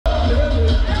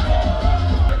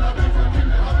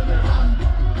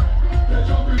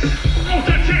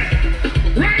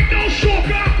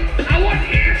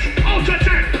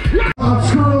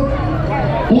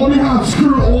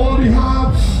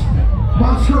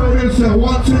Friday, so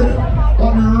watch it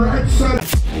on the right side.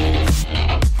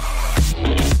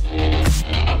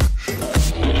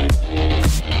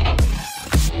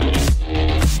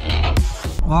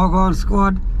 Gwan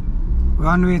Squad, we're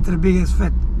on the way to the biggest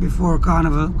fete before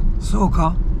Carnival,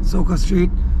 Soca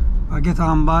Street. I get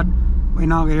on bad, we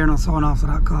now get here no sound after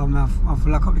that call. I have to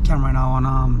lock up the camera now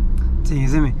on thing, you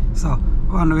see me? So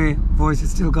we're on the way, voice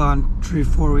is still gone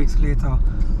 3-4 weeks later,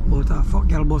 but fuck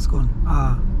girl bus gun.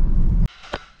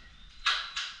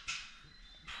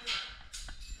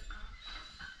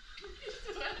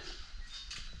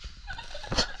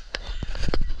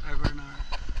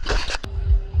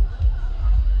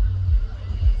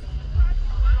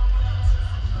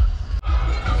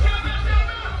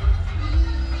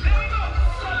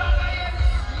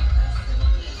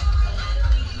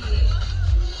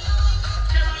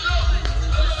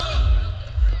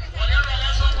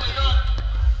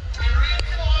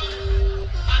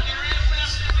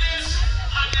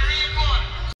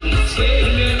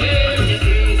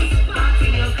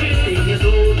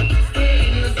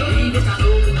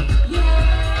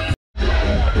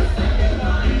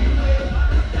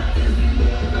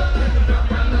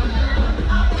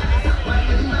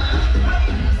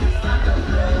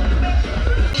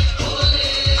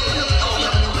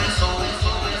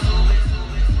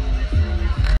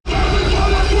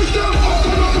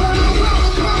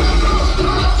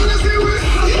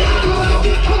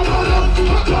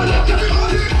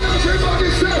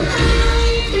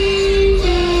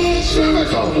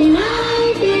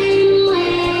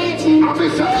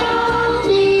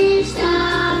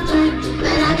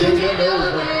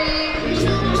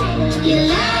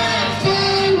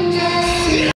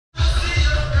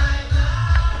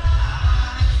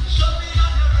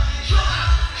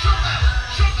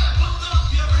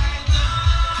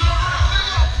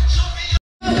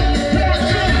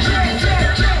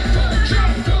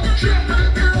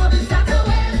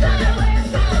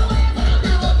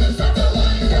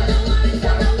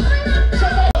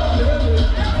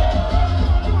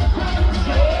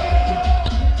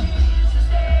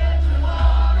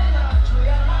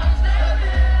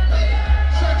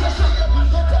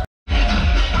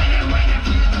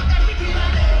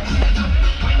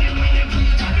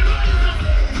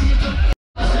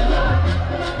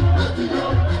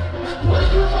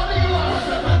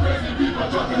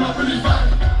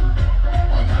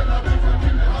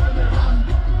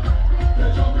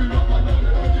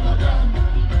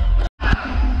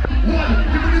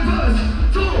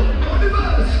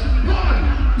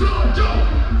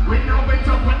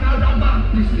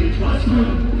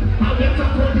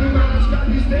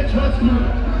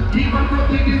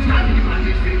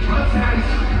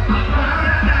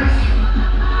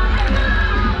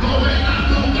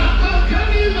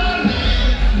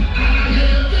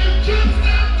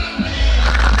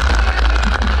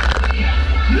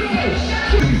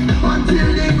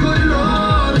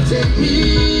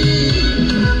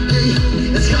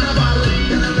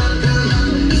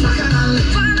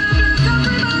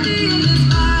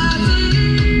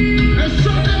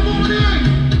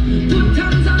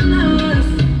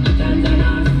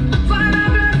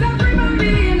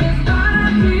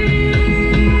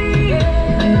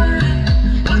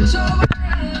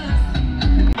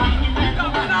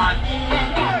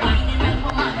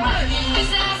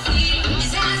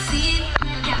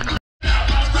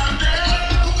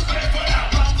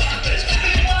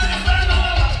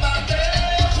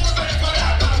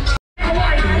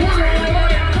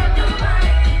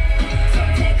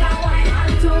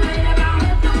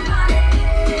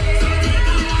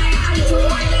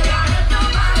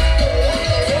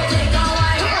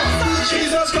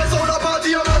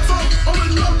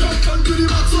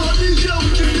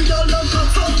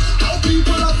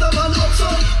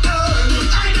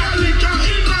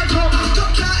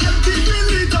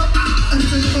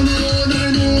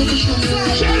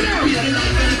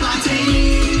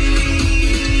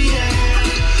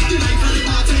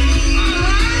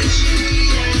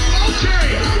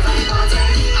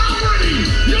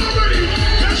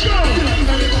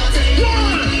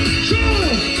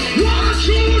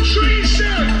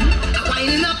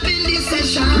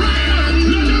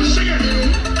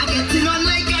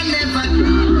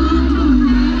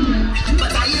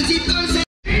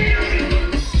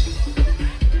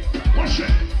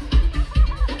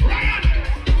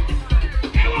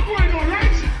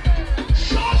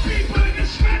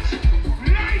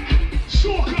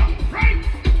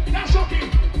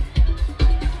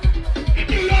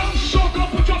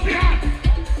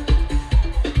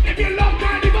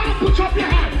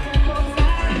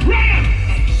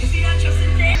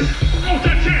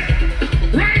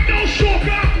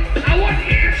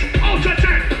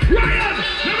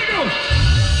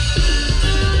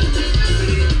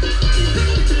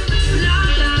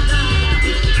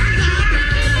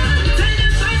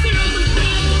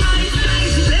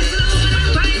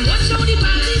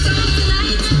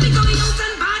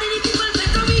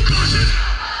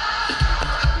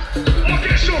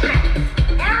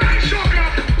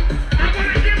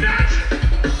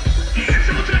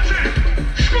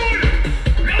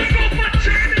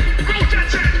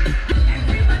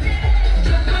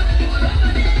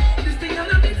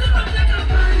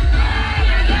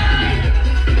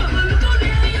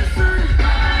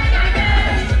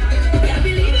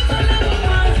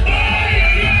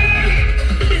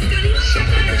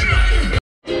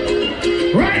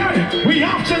 Trinidad, we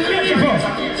have to leave her.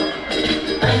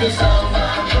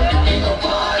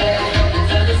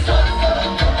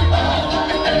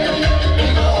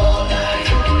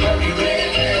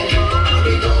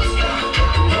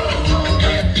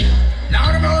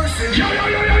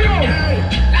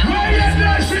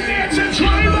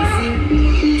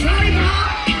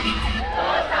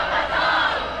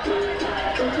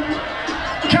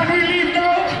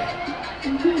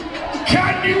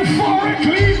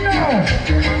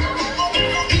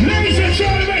 Ladies and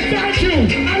gentlemen, thank you.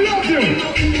 I love you.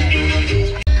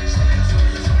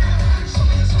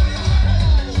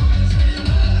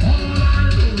 All I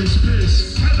know is piss.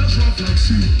 I just rock like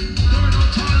sea. Going on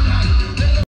time like.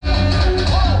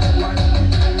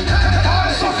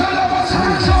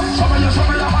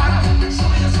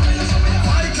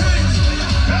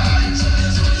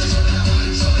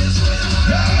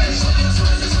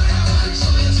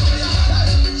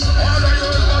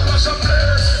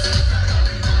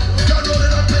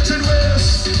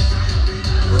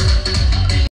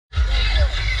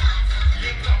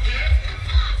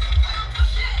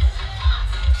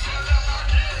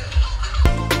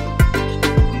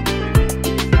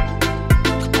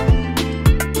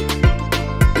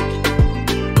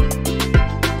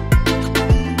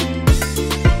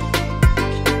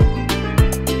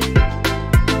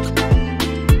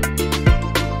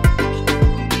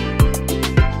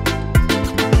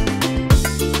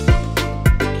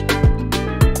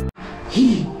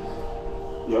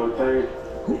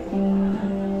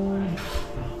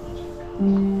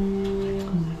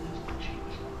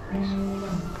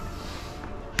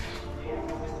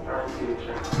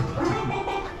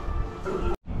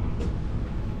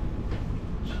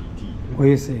 What are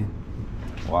you saying?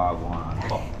 Gwan,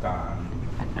 top down.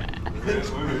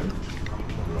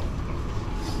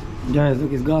 Guys,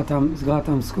 look, it's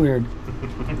Gotham squared.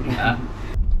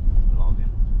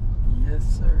 Yes,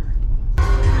 sir.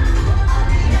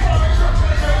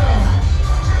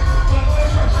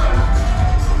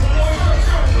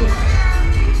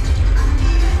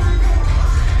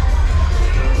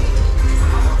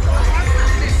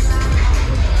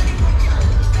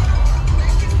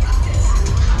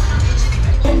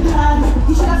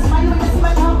 You should have smiled when you see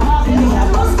my tongue pop.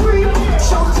 Don't scream,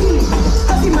 shout team.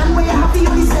 Cause the man where you're happy,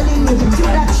 you'll be selling me. Do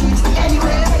that shit.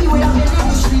 Anyway, you would have been in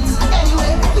the streets.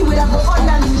 Anyway, you would have gone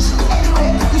on the leash.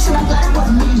 Anyway, you should have lied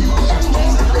was me. Anyway,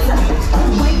 listen.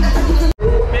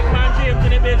 Big man James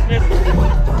in the business.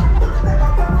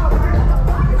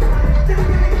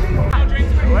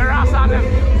 Where Ross on them?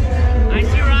 I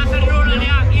see Ross on the road and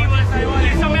he was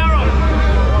like, some arrow.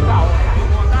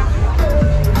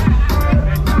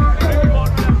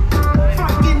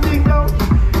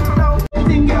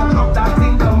 Think girl, drop that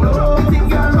thing down low. Think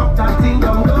girl, drop that thing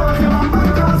down low.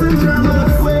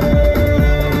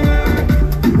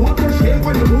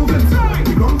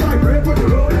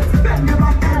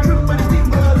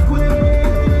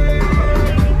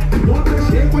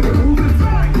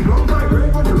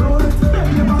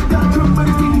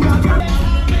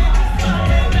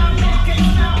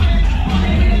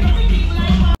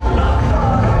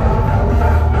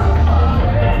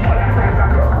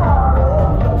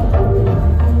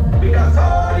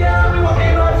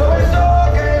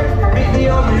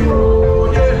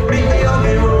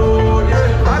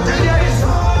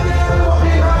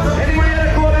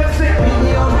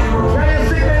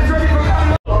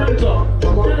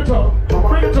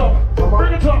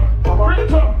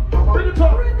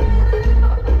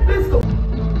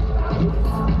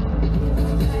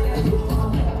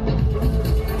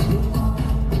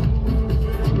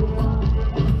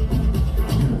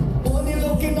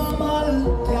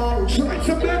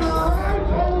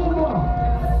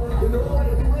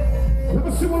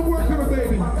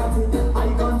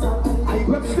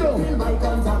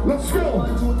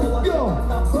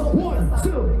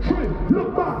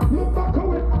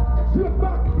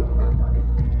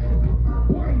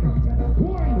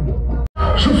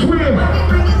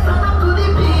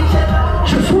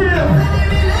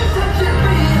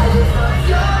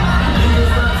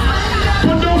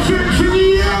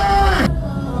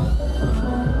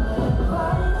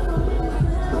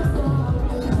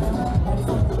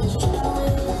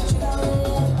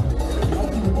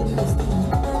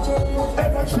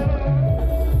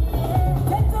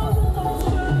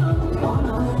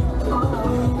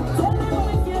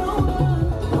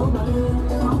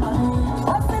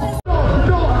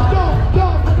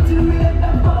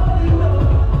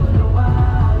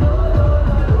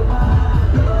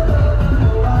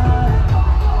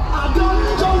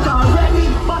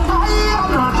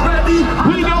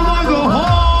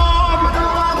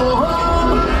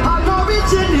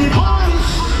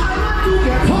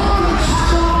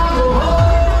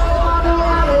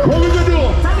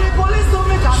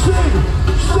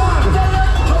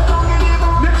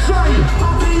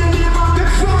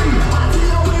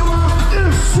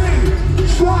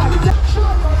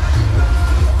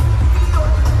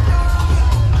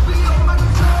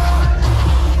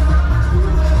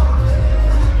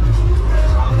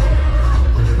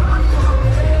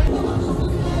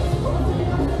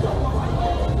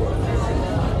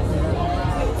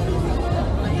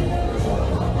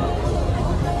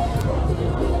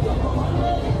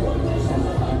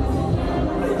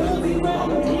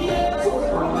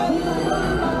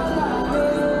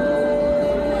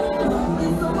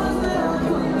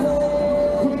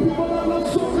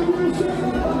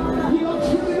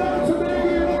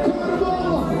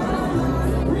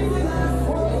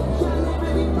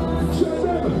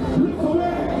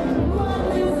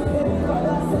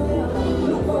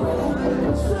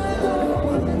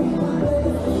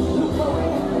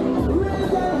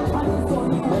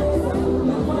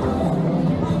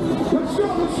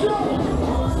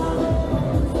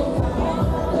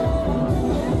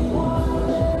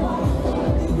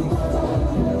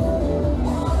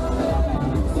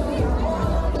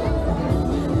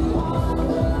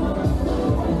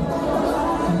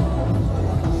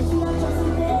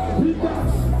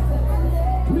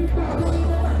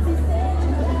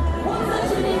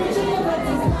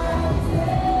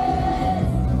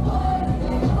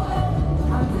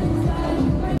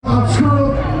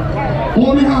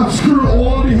 All the hands, screw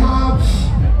all the hands.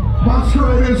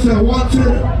 Masqueraders are wanted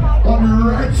on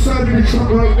the right side of the truck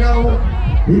right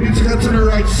now. We need to get to the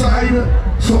right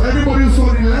side. So anybody who's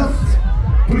on the left,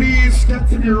 please get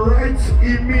to the right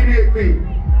immediately.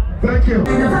 Thank you.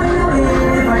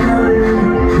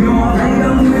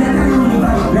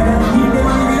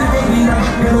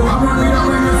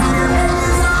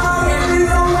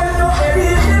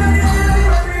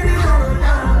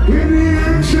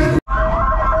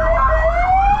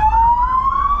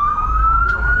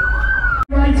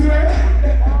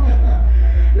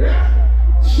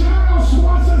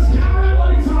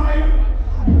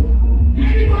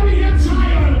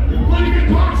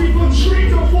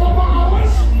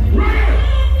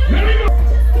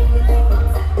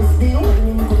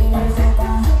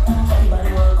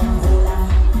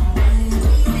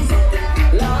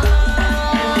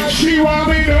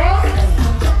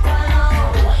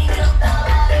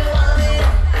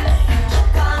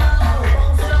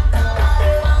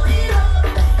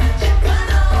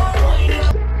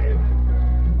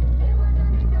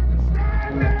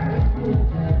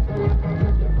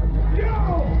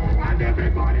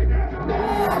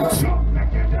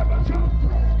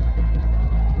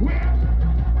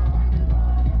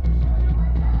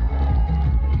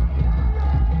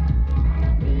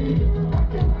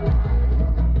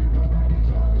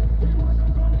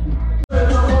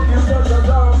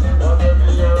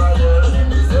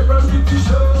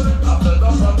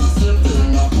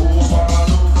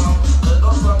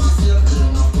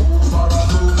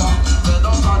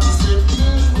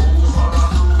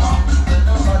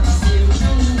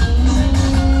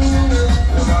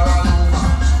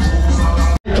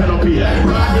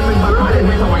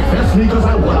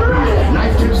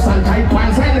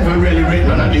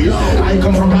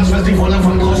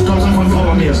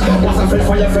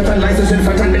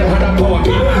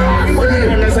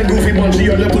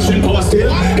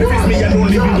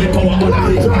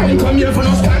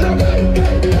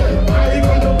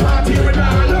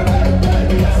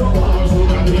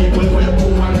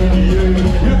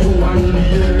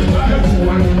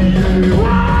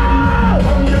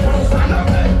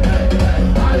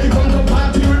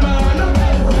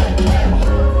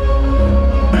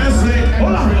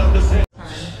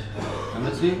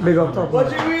 Big up top.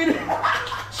 What you mean?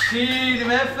 She, the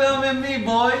man filming me,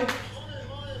 boy.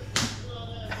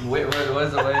 Wait,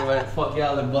 fuck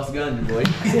y'all and bust gun, boy.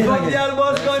 Fuck y'all and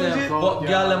bust gun, G. Fuck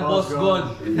y'all and bust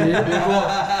gun.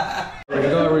 You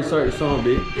gotta restart your song,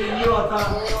 B.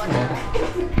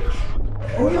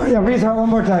 Oh, no, yeah, restart one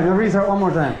more time. Restart one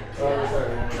more time.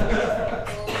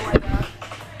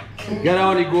 Get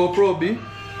on the GoPro, B.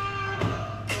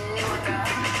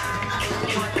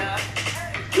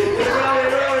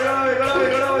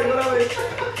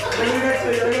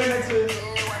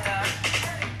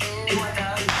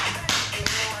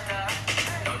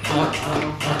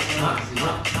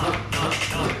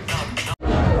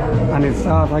 And it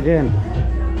starts again.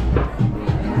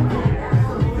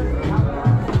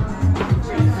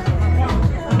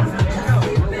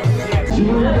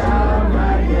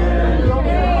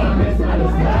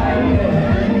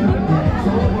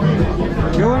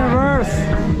 Go in reverse.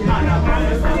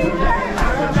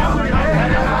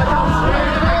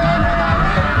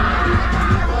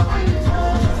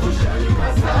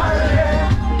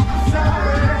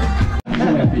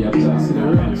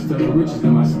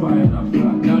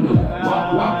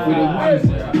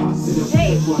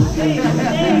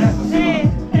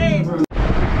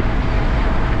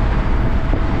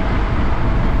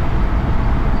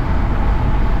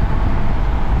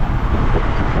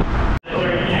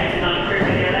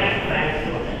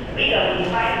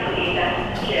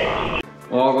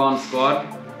 Gwan Squad,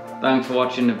 thanks for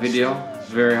watching the video.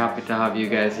 Very happy to have you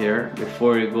guys here.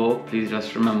 Before you go, please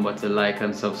just remember to like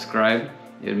and subscribe.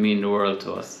 It'll mean the world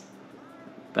to us.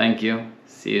 Thank you.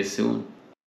 See you soon.